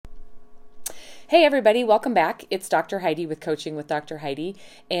Hey, everybody, welcome back. It's Dr. Heidi with Coaching with Dr. Heidi,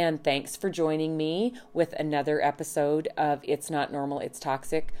 and thanks for joining me with another episode of It's Not Normal, It's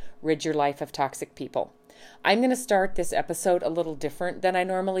Toxic. Rid your life of toxic people. I'm going to start this episode a little different than I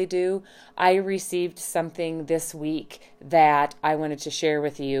normally do. I received something this week that I wanted to share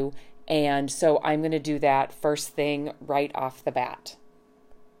with you, and so I'm going to do that first thing right off the bat.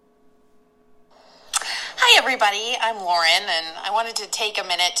 Hi everybody, I'm Lauren, and I wanted to take a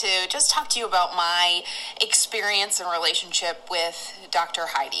minute to just talk to you about my experience and relationship with Dr.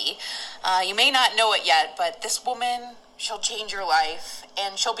 Heidi. You may not know it yet, but this woman, she'll change your life,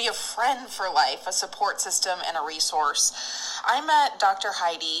 and she'll be a friend for life, a support system, and a resource. I met Dr.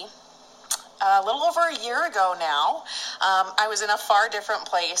 Heidi a little over a year ago now. I was in a far different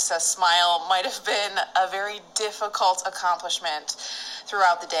place. A smile might have been a very difficult accomplishment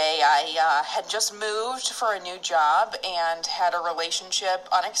throughout the day. I had just moved for a new job and had a relationship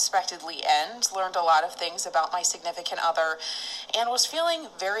unexpectedly end, learned a lot of things about my significant other, and was feeling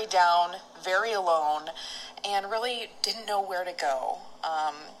very down, very alone, and really didn't know where to go.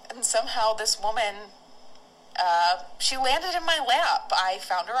 And somehow this woman, she landed in my lap. I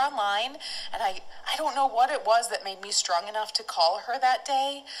found her online, and I don't know what it was that made me strong enough to call her that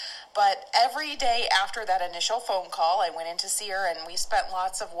day, but every day after that initial phone call, I went in to see her, and we spent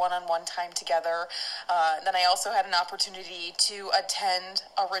lots of one-on-one time together. Then I also had an opportunity to attend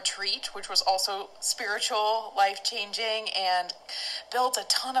a retreat, which was also spiritual, life-changing, and built a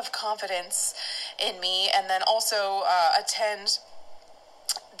ton of confidence in me, and then also attend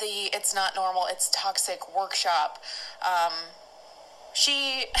the It's Not Normal, It's Toxic workshop.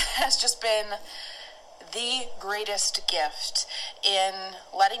 She has just been the greatest gift in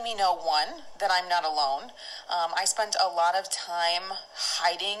letting me know, one, that I'm not alone. I spent a lot of time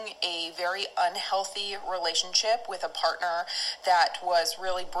hiding a very unhealthy relationship with a partner that was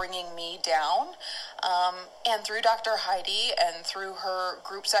really bringing me down. And through Dr. Heidi and through her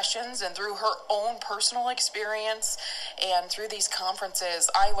group sessions and through her own personal experience and through these conferences,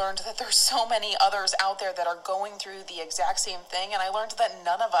 I learned that there's so many others out there that are going through the exact same thing. And I learned that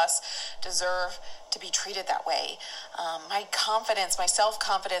none of us deserve to be treated that way. My confidence, my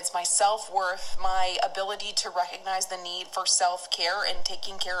self-confidence, my self-worth, my ability to recognize the need for self-care and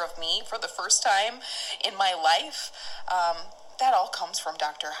taking care of me for the first time in my life, that all comes from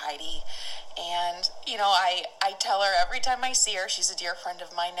Dr. Heidi. And, you know, I tell her every time I see her, she's a dear friend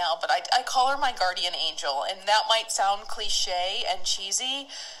of mine now, but I call her my guardian angel. And that might sound cliche and cheesy,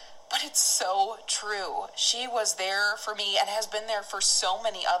 but it's so true. She was there for me and has been there for so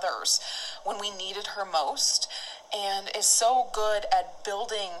many others when we needed her most, and is so good at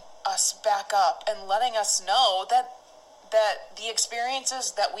building us back up and letting us know that the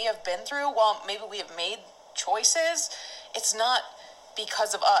experiences that we have been through, while maybe we have made choices, it's not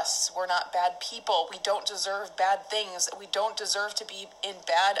because of us. We're not bad people. We don't deserve bad things. We don't deserve to be in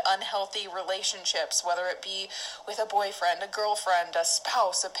bad, unhealthy relationships, whether it be with a boyfriend, a girlfriend, a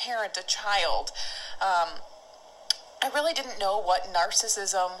spouse, a parent, a child. I really didn't know what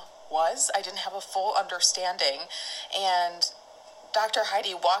narcissism was. I didn't have a full understanding. And Dr.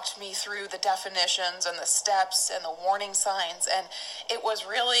 Heidi walked me through the definitions and the steps and the warning signs, and it was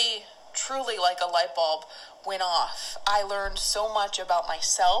really, truly like a light bulb went off. I learned so much about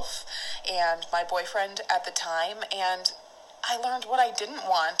myself and my boyfriend at the time, and I learned what I didn't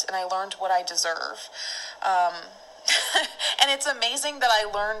want, and I learned what I deserve. And it's amazing that I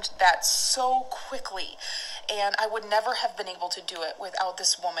learned that so quickly, and I would never have been able to do it without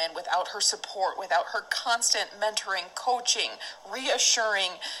this woman, without her support, without her constant mentoring, coaching,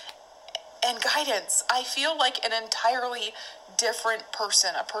 reassuring, and guidance. I feel like an entirely different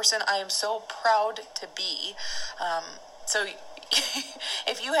person, a person I am so proud to be. So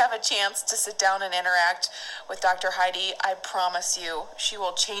if you have a chance to sit down and interact with Dr. Heidi, I promise you she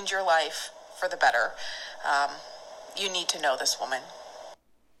will change your life for the better. You need to know this woman.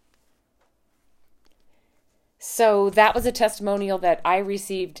 So that was a testimonial that I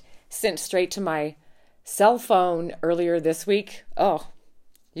received sent straight to my cell phone earlier this week. Oh,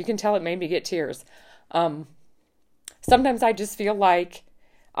 you can tell it made me get tears. Sometimes I just feel like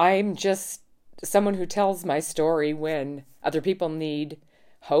I'm just someone who tells my story when other people need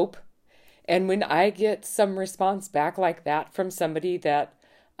hope. And when I get some response back like that from somebody that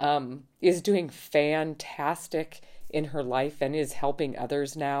is doing fantastic in her life and is helping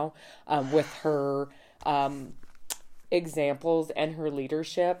others now with her examples and her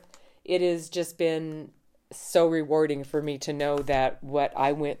leadership, it has just been so rewarding for me to know that what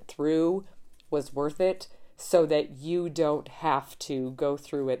I went through was worth it, so that you don't have to go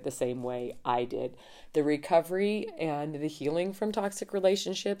through it the same way I did. The recovery and the healing from toxic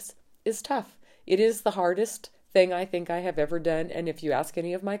relationships is tough. It is the hardest thing I think I have ever done. And if you ask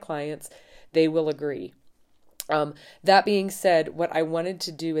any of my clients, they will agree. That being said, what I wanted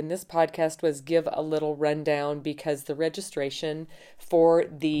to do in this podcast was give a little rundown, because the registration for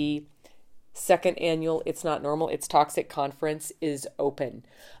the second annual It's Not Normal, It's Toxic conference is open.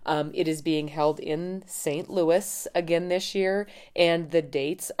 It is being held in St. Louis again this year, and the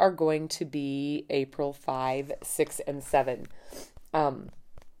dates are going to be April 5, 6, and 7.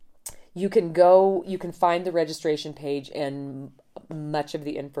 You can find the registration page and much of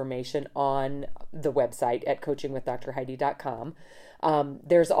the information on the website at coachingwithdrheidi.com.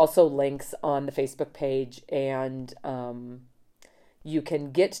 There's also links on the Facebook page, and you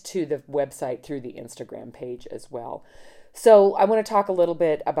can get to the website through the Instagram page as well. So I want to talk a little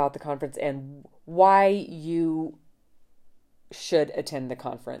bit about the conference and why you should attend the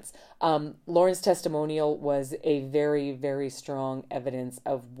conference. Lauren's testimonial was a very, very strong evidence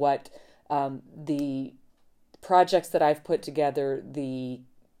of what the projects that I've put together, the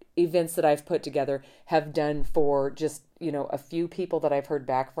events that I've put together have done for just, a few people that I've heard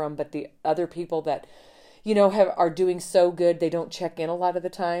back from, but the other people that, are doing so good, they don't check in a lot of the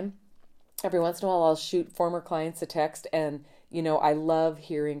time. Every once in a while, I'll shoot former clients a text, and, I love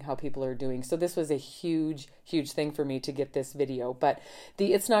hearing how people are doing. So this was a huge, huge thing for me to get this video. But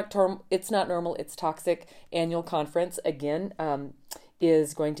the It's Not Normal, It's Toxic annual conference, again,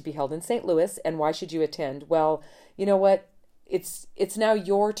 is going to be held in St. Louis. And why should you attend? Well, you know what? It's now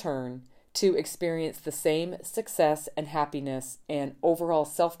your turn to experience the same success and happiness and overall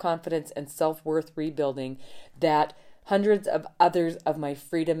self-confidence and self-worth rebuilding that hundreds of others of my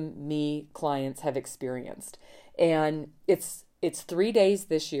Freedom Me clients have experienced. And it's 3 days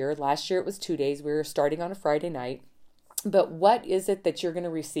this year. Last year it was 2 days. We were starting on a Friday night. But what is it that you're going to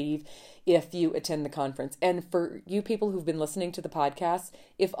receive if you attend the conference? And for you people who've been listening to the podcast,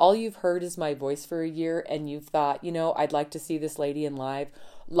 if all you've heard is my voice for a year and you've thought, I'd like to see this lady in live,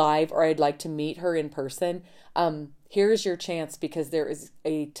 or I'd like to meet her in person, here's your chance, because there is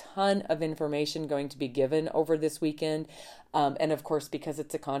a ton of information going to be given over this weekend. And of course, because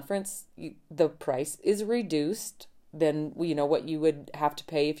it's a conference, the price is reduced than what you would have to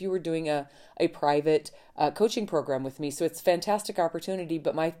pay if you were doing a private coaching program with me. So it's a fantastic opportunity.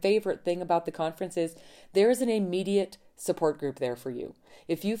 But my favorite thing about the conference is there is an immediate support group there for you.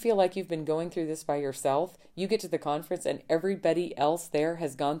 If you feel like you've been going through this by yourself, you get to the conference and everybody else there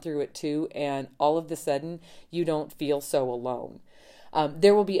has gone through it too, and all of a sudden you don't feel so alone.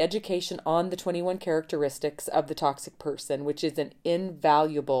 There will be education on the 21 characteristics of the toxic person, which is an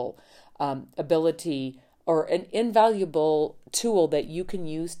invaluable ability or an invaluable tool that you can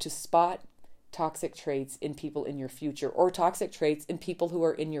use to spot toxic traits in people in your future, or toxic traits in people who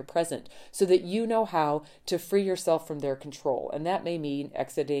are in your present, so that you know how to free yourself from their control. And that may mean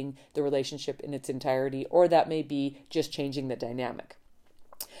exiting the relationship in its entirety, or that may be just changing the dynamic.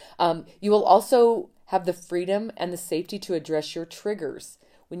 You will also have the freedom and the safety to address your triggers.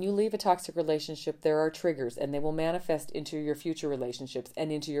 When you leave a toxic relationship, there are triggers, and they will manifest into your future relationships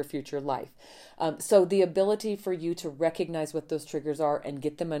and into your future life. So the ability for you to recognize what those triggers are and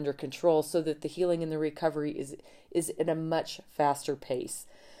get them under control, so that the healing and the recovery is at a much faster pace.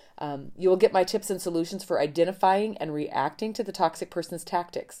 You will get my tips and solutions for identifying and reacting to the toxic person's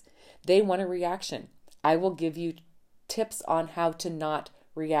tactics. They want a reaction. I will give you tips on how to not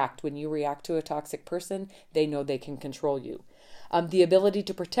react. When you react to a toxic person, they know they can control you. The ability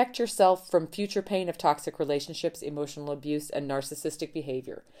to protect yourself from future pain of toxic relationships, emotional abuse, and narcissistic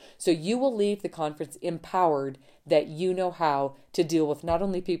behavior. So you will leave the conference empowered that you know how to deal with not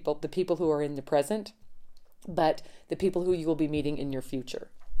only the people who are in the present, but the people who you will be meeting in your future.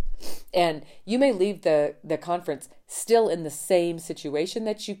 And you may leave the conference still in the same situation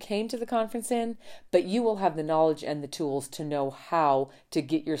that you came to the conference in, but you will have the knowledge and the tools to know how to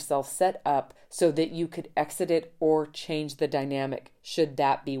get yourself set up so that you could exit it or change the dynamic, should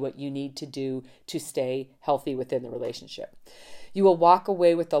that be what you need to do to stay healthy within the relationship. You will walk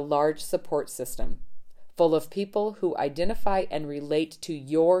away with a large support system full of people who identify and relate to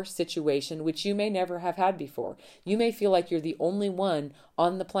your situation, which you may never have had before. You may feel like you're the only one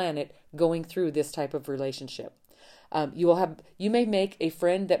on the planet going through this type of relationship. You may make a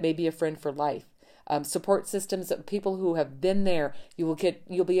friend that may be a friend for life. Support systems of people who have been there. You'll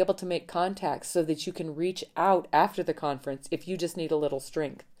be able to make contacts so that you can reach out after the conference if you just need a little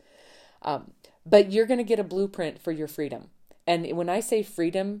strength. But you're going to get a blueprint for your freedom. And when I say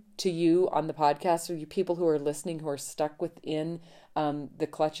freedom to you on the podcast, or you people who are listening who are stuck within the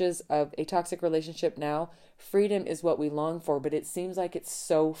clutches of a toxic relationship now, freedom is what we long for, but it seems like it's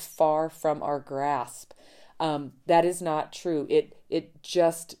so far from our grasp. That is not true. It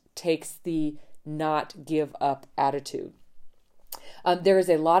just takes the not give up attitude. There is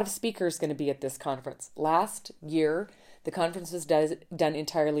a lot of speakers going to be at this conference. Last year, the conference was done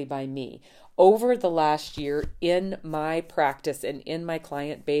entirely by me. Over the last year, in my practice and in my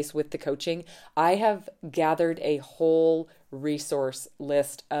client base with the coaching, I have gathered a whole resource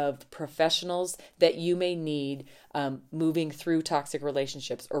list of professionals that you may need moving through toxic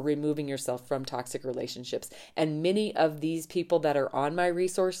relationships or removing yourself from toxic relationships. And many of these people that are on my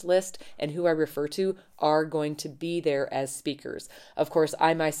resource list and who I refer to are going to be there as speakers. Of course,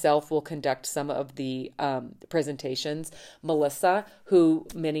 I myself will conduct some of the presentations. Melissa, who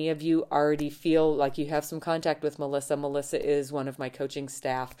many of you already feel like you have some contact with Melissa. Melissa is one of my coaching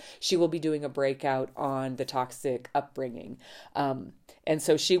staff. She will be doing a breakout on the toxic upbringing. And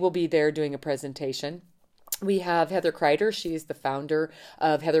so she will be there doing a presentation. We have Heather Kreider. She is the founder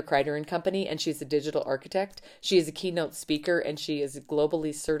of Heather Kreider and Company, and she's a digital architect. She is a keynote speaker, and she is a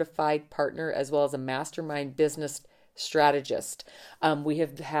globally certified partner as well as a mastermind business strategist. We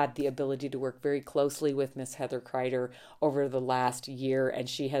have had the ability to work very closely with Miss Heather Kreider over the last year, and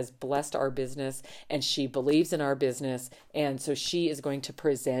she has blessed our business, and she believes in our business, and so she is going to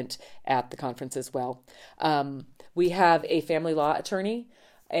present at the conference as well. We have a family law attorney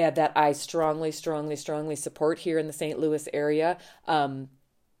that I strongly support here in the St. Louis area.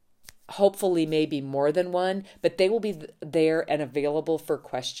 Hopefully maybe more than one, but they will be there and available for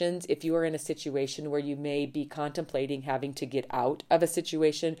questions if you are in a situation where you may be contemplating having to get out of a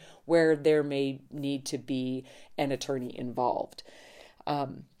situation where there may need to be an attorney involved.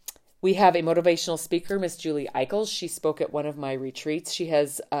 We have a motivational speaker, Miss Julie Eichels. She spoke at one of my retreats. She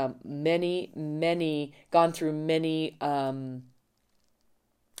has gone through many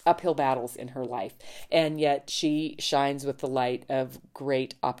uphill battles in her life, and yet she shines with the light of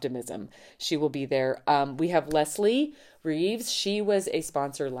great optimism. She will be there. We have Leslie Reeves. She was a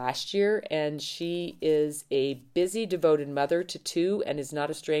sponsor last year, and she is a busy, devoted mother to two and is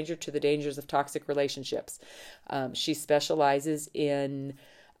not a stranger to the dangers of toxic relationships. She specializes in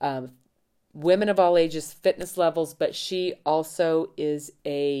women of all ages, fitness levels, but she also is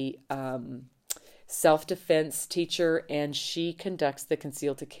a self-defense teacher, and she conducts the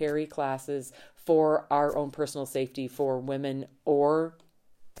concealed to carry classes for our own personal safety for women or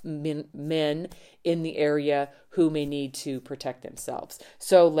men in the area who may need to protect themselves.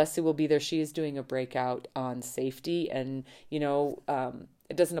 So Leslie will be there. She is doing a breakout on safety, and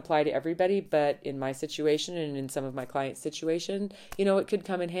it doesn't apply to everybody, but in my situation and in some of my clients' situation, it could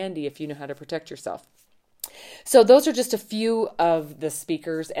come in handy if you know how to protect yourself. So those are just a few of the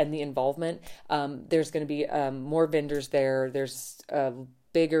speakers and the involvement. There's going to be more vendors there. There's a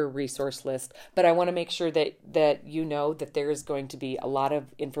bigger resource list, but I want to make sure that you know that there is going to be a lot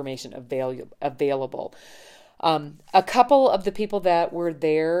of information available. A couple of the people that were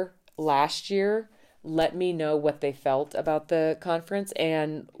there last year let me know what they felt about the conference,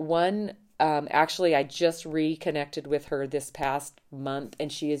 and one actually, I just reconnected with her this past month,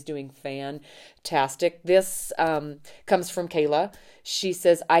 and she is doing fantastic. This comes from Kayla. She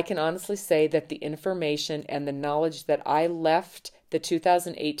says, I can honestly say that the information and the knowledge that I left the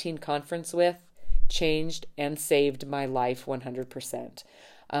 2018 conference with changed and saved my life 100%.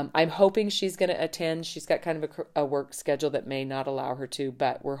 I'm hoping she's going to attend. She's got kind of a work schedule that may not allow her to,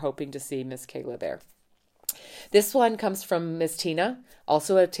 but we're hoping to see Miss Kayla there. This one comes from Miss Tina,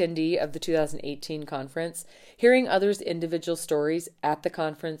 also attendee of the 2018 conference. Hearing others' individual stories at the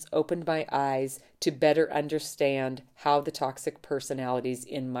conference opened my eyes to better understand how the toxic personalities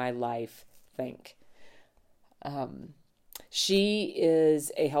in my life think. She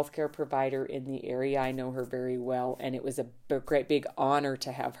is a healthcare provider in the area. I know her very well, and it was a great big honor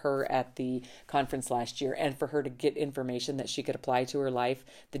to have her at the conference last year and for her to get information that she could apply to her life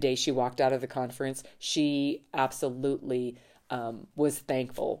the day she walked out of the conference. She absolutely was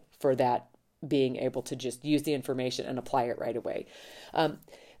thankful for that, being able to just use the information and apply it right away.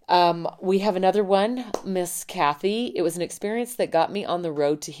 We have another one, Miss Kathy. It was an experience that got me on the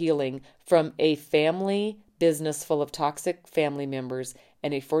road to healing from a family business full of toxic family members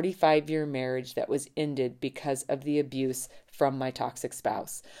and a 45-year marriage that was ended because of the abuse from my toxic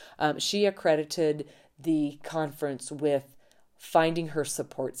spouse. She accredited the conference with finding her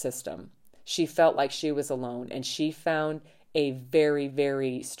support system. She felt like she was alone, and she found a very,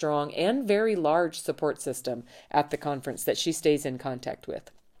 very strong and very large support system at the conference that she stays in contact with.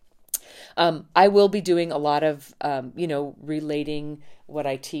 I will be doing a lot of, relating what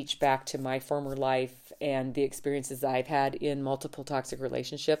I teach back to my former life and the experiences I've had in multiple toxic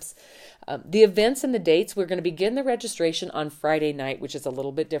relationships. The events and the dates, we're going to begin the registration on Friday night, which is a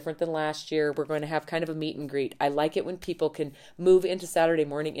little bit different than last year. We're going to have kind of a meet and greet. I like it when people can move into Saturday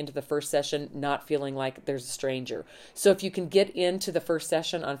morning into the first session not feeling like there's a stranger. So if you can get into the first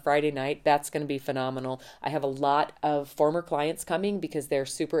session on Friday night, that's going to be phenomenal. I have a lot of former clients coming because they're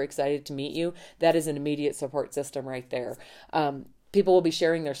super excited to meet you. That is an immediate support system right there. People will be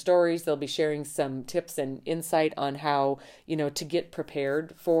sharing their stories. They'll be sharing some tips and insight on how, to get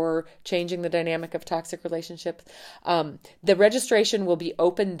prepared for changing the dynamic of toxic relationships. The registration will be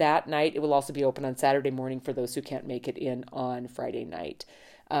open that night. It will also be open on Saturday morning for those who can't make it in on Friday night.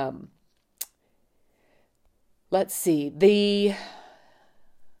 Let's see.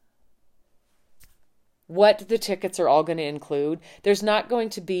 What the tickets are all going to include. There's not going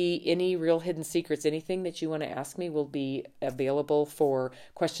to be any real hidden secrets. Anything that you want to ask me will be available for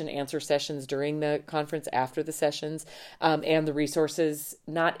question and answer sessions during the conference, after the sessions, and the resources.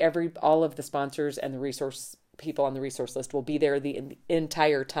 Not all of the sponsors and the resource people on the resource list will be there the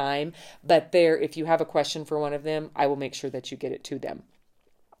entire time, but if you have a question for one of them, I will make sure that you get it to them.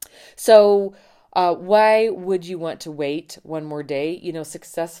 So, why would you want to wait one more day?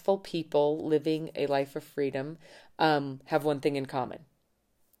 Successful people living a life of freedom have one thing in common.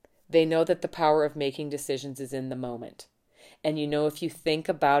 They know that the power of making decisions is in the moment. And if you think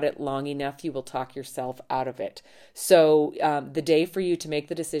about it long enough, you will talk yourself out of it. So the day for you to make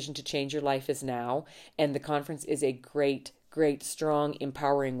the decision to change your life is now. And the conference is a great, strong,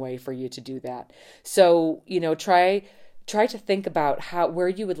 empowering way for you to do that. So, try to think about where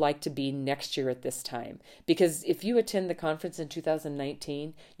you would like to be next year at this time. Because if you attend the conference in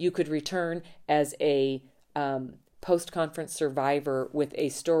 2019, you could return as a post-conference survivor with a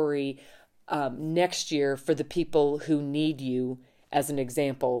story next year for the people who need you as an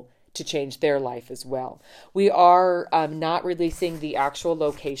example to change their life as well. We are not releasing the actual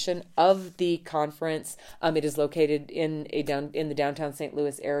location of the conference. It is located in the downtown St.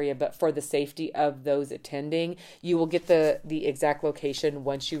 Louis area, but for the safety of those attending, you will get the exact location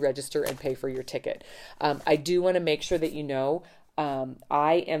once you register and pay for your ticket. I do want to make sure that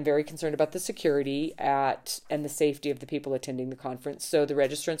I am very concerned about the security and the safety of the people attending the conference. So the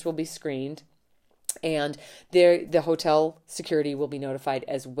registrants will be screened. And the hotel security will be notified,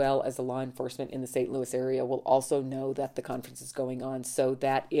 as well as the law enforcement in the St. Louis area will also know that the conference is going on, so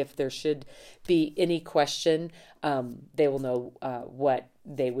that if there should be any question, they will know what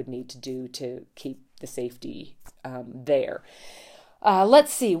they would need to do to keep the safety there.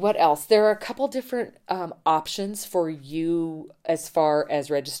 Let's see, what else? There are a couple different options for you as far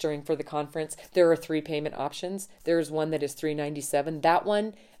as registering for the conference. There are 3 payment options. There's one that is $397. That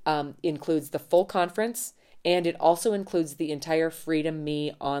one includes the full conference, and it also includes the entire Freedom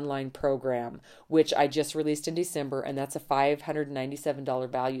Me online program, which I just released in December, and that's a $597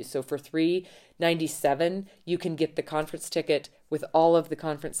 value. So for $397, you can get the conference ticket with all of the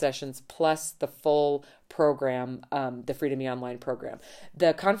conference sessions plus the full program, the Freedom Me online program.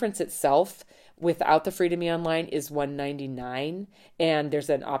 The conference itself, without the Freedom Me online, is $199, and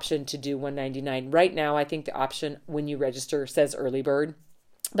there's an option to do $199. Right now, I think the option when you register says early bird,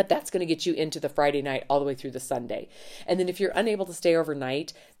 but that's going to get you into the Friday night all the way through the Sunday. And then if you're unable to stay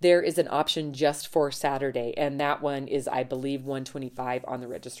overnight, there is an option just for Saturday. And that one is, I believe, $125 on the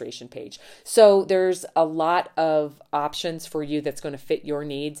registration page. So there's a lot of options for you that's going to fit your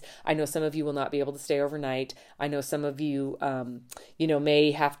needs. I know some of you will not be able to stay overnight. I know some of you,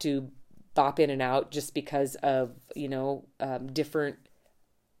 may have to bop in and out just because of, different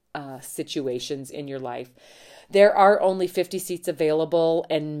situations in your life. There are only 50 seats available,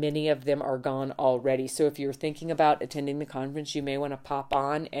 and many of them are gone already. So if you're thinking about attending the conference, you may want to pop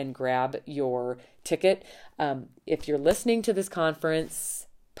on and grab your ticket. If you're listening to this conference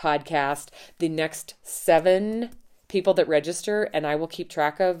podcast, the next 7 people that register, and I will keep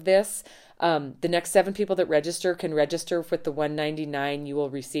track of this, the next 7 people that register can register with the $199. You will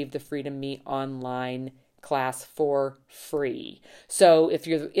receive the Freedom Me online class for free. So if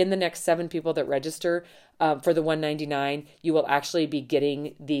you're in the next 7 people that register for the $199, you will actually be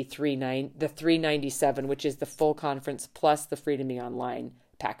getting the $397, which is the full conference plus the Freedom Me online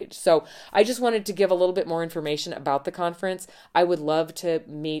package. So I just wanted to give a little bit more information about the conference. I would love to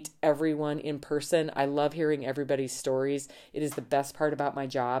meet everyone in person. I love hearing everybody's stories. It is the best part about my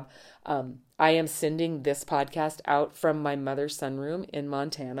job. I am sending this podcast out from my mother's sunroom in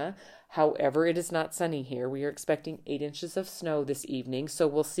Montana. However, it is not sunny here. We are expecting 8 inches of snow this evening, so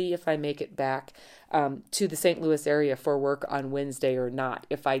we'll see if I make it back to the St. Louis area for work on Wednesday or not.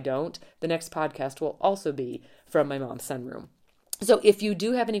 If I don't, the next podcast will also be from my mom's sunroom. So if you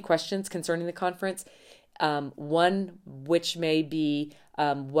do have any questions concerning the conference, one which may be,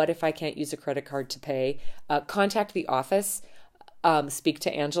 what if I can't use a credit card to pay? Contact the office. Speak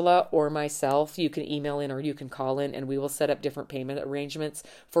to Angela or myself. You can email in or you can call in, and we will set up different payment arrangements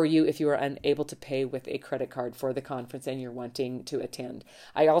for you if you are unable to pay with a credit card for the conference and you're wanting to attend.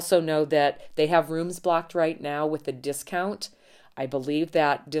 I also know that they have rooms blocked right now with a discount. I believe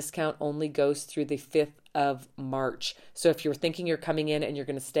that discount only goes through the 5th of March. So if you're thinking you're coming in and you're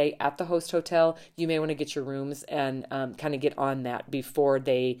going to stay at the host hotel, you may want to get your rooms and kind of get on that before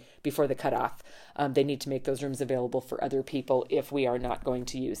the cutoff. They need to make those rooms available for other people if we are not going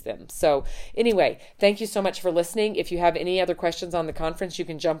to use them. So anyway, thank you so much for listening. If you have any other questions on the conference, you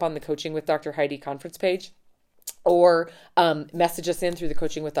can jump on the Coaching with Dr. Heidi conference page, or message us in through the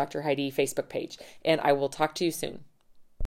Coaching with Dr. Heidi Facebook page. And I will talk to you soon.